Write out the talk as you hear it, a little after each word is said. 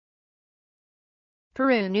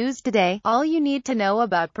Peru News Today, all you need to know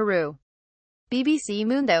about Peru. BBC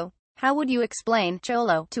Mundo. How would you explain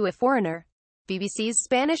cholo to a foreigner? BBC's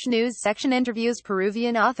Spanish news section interviews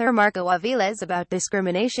Peruvian author Marco Avilés about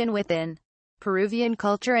discrimination within Peruvian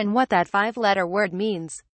culture and what that five-letter word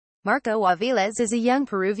means. Marco Avilés is a young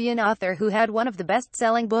Peruvian author who had one of the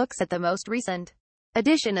best-selling books at the most recent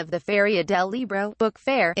edition of the Feria del Libro book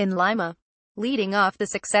fair in Lima. Leading off the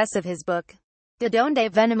success of his book, De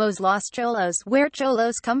Donde Venimos los Cholos, Where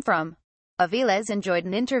Cholos Come From, Avilés enjoyed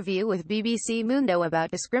an interview with BBC Mundo about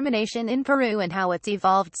discrimination in Peru and how it's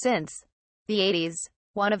evolved since the 80s.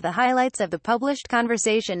 One of the highlights of the published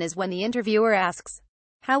conversation is when the interviewer asks,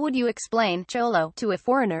 "How would you explain cholo to a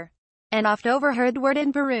foreigner?" An oft-overheard word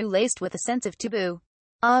in Peru laced with a sense of taboo.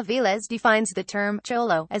 Avilés defines the term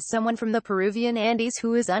cholo as someone from the Peruvian Andes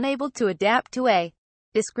who is unable to adapt to a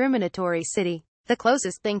discriminatory city. The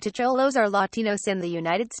closest thing to cholos are Latinos in the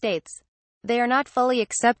United States. They are not fully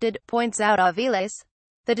accepted, points out Avilés.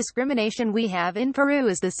 The discrimination we have in Peru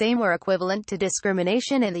is the same or equivalent to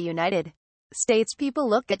discrimination in the United States. People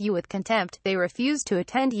look at you with contempt, they refuse to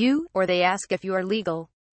attend you, or they ask if you are legal.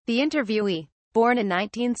 The interviewee, born in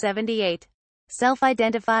 1978,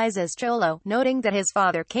 self-identifies as cholo, noting that his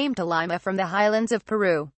father came to Lima from the highlands of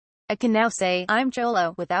Peru. "I can now say, I'm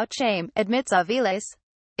cholo, without shame," admits Avilés.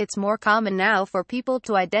 "It's more common now for people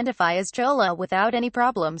to identify as cholo without any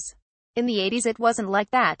problems. In the 80s it wasn't like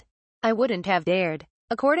that. I wouldn't have dared."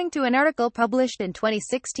 According to an article published in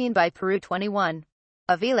 2016 by Peru 21,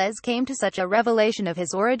 Avilés came to such a revelation of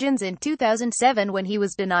his origins in 2007 when he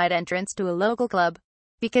was denied entrance to a local club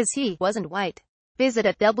because he wasn't white. Visit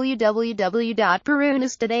at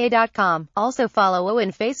www.perunewstoday.com. Also follow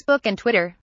on Facebook and Twitter.